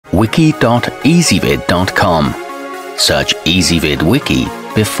wiki.ezvid.com. Search Ezvid Wiki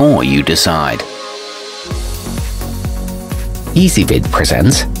before you decide. Ezvid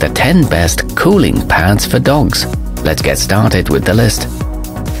presents the 10 best cooling pads for dogs. Let's get started with the list.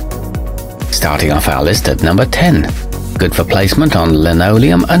 Starting off our list at number 10. Good for placement on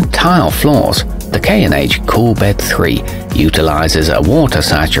linoleum and tile floors, the K&H Cool Bed 3 utilizes a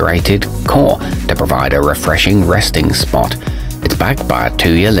water-saturated core to provide a refreshing resting spot. It's backed by a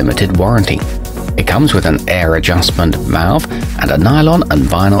 2-year limited warranty. It comes with an air adjustment valve and a nylon and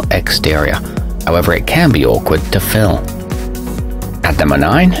vinyl exterior. However, it can be awkward to fill. At number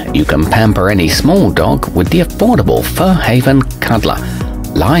 9, you can pamper any small dog with the affordable Furhaven Cuddler.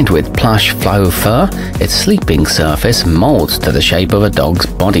 Lined with plush faux fur, its sleeping surface molds to the shape of a dog's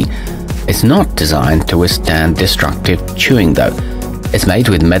body. It's not designed to withstand destructive chewing though. It's made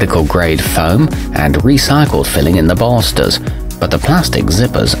with medical-grade foam and recycled filling in the bolsters, but the plastic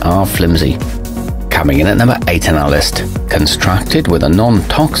zippers are flimsy. Coming in at number 8 on our list. Constructed with a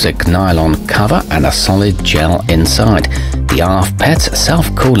non-toxic nylon cover and a solid gel inside, the ARF Pets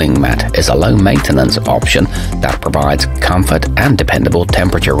self-cooling mat is a low-maintenance option that provides comfort and dependable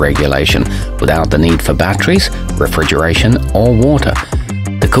temperature regulation without the need for batteries, refrigeration, or water.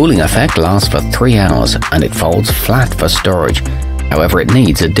 The cooling effect lasts for 3 hours and it folds flat for storage. However, it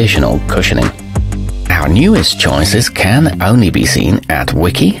needs additional cushioning. Our newest choices can only be seen at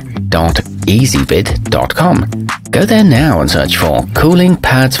wiki.ezvid.com. Go there now and search for cooling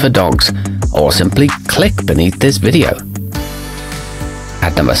pads for dogs, or simply click beneath this video.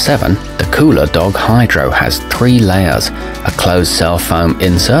 At number 7, the coolerdog Hydro has 3 layers, a closed-cell foam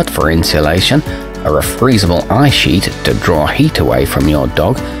insert for insulation, a refreezable ice sheet to draw heat away from your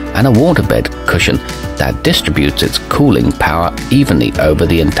dog, and a waterbed cushion that distributes its cooling power evenly over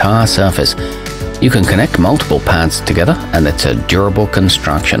the entire surface. You can connect multiple pads together and it's a durable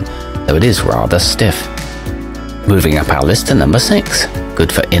construction, though it is rather stiff. Moving up our list to number 6.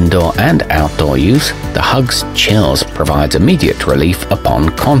 Good for indoor and outdoor use, the hugz chillz provides immediate relief upon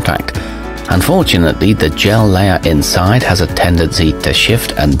contact. Unfortunately, the gel layer inside has a tendency to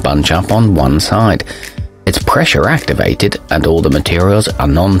shift and bunch up on one side. It's pressure activated and all the materials are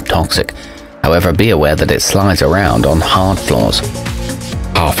non-toxic. However, be aware that it slides around on hard floors.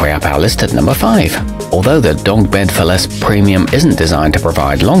 Halfway up our list at number 5. Although the Dog Bed for Less Premium isn't designed to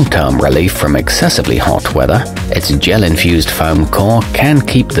provide long-term relief from excessively hot weather, its gel-infused foam core can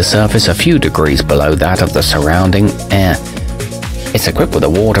keep the surface a few degrees below that of the surrounding air. It's equipped with a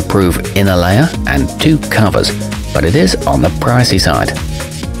waterproof inner layer and 2 covers, but it is on the pricey side.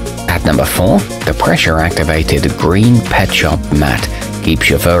 At number 4, the pressure-activated green pet shop mat keeps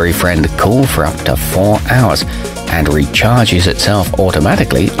your furry friend cool for up to 4 hours and recharges itself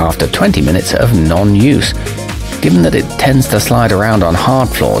automatically after 20 minutes of non-use. Given that it tends to slide around on hard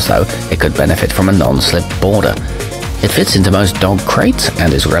floors though, it could benefit from a non-slip border. It fits into most dog crates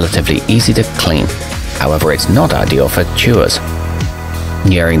and is relatively easy to clean. However, it's not ideal for chewers.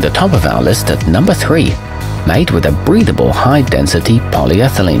 Nearing the top of our list at number 3. Made with a breathable high-density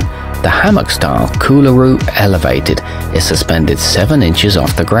polyethylene, the hammock-style coolaroo Elevated is suspended 7 inches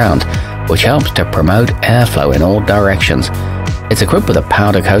off the ground, which helps to promote airflow in all directions. It's equipped with a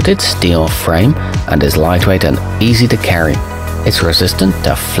powder-coated steel frame and is lightweight and easy to carry. It's resistant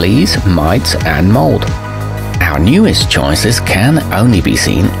to fleas, mites, and mold. Our newest choices can only be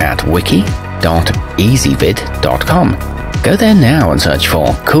seen at wiki.ezvid.com. Go there now and search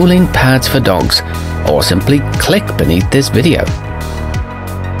for cooling pads for dogs, or simply click beneath this video.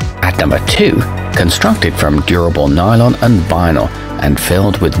 At number 2, constructed from durable nylon and vinyl and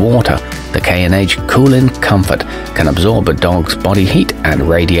filled with water, the K&H Coolin Comfort can absorb a dog's body heat and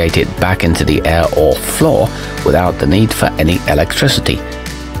radiate it back into the air or floor without the need for any electricity.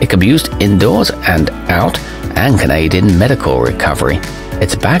 It can be used indoors and out and can aid in medical recovery.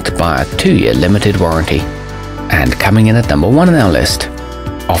 It's backed by a 2-year limited warranty. And coming in at number 1 on our list,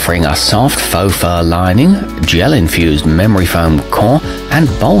 offering a soft faux fur lining, gel-infused memory foam core, and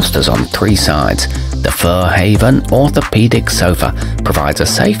bolsters on 3 sides, the Furhaven orthopedic sofa provides a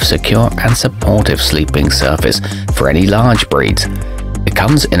safe, secure, and supportive sleeping surface for any large breeds. It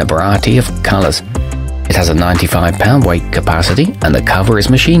comes in a variety of colors. It has a 95-pound weight capacity and the cover is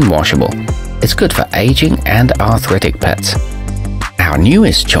machine washable. It's good for aging and arthritic pets. Our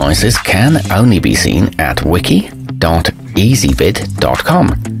newest choices can only be seen at wiki.ezvid.com.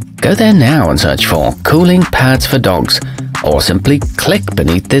 Go there now and search for cooling pads for dogs, or simply click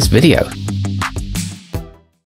beneath this video.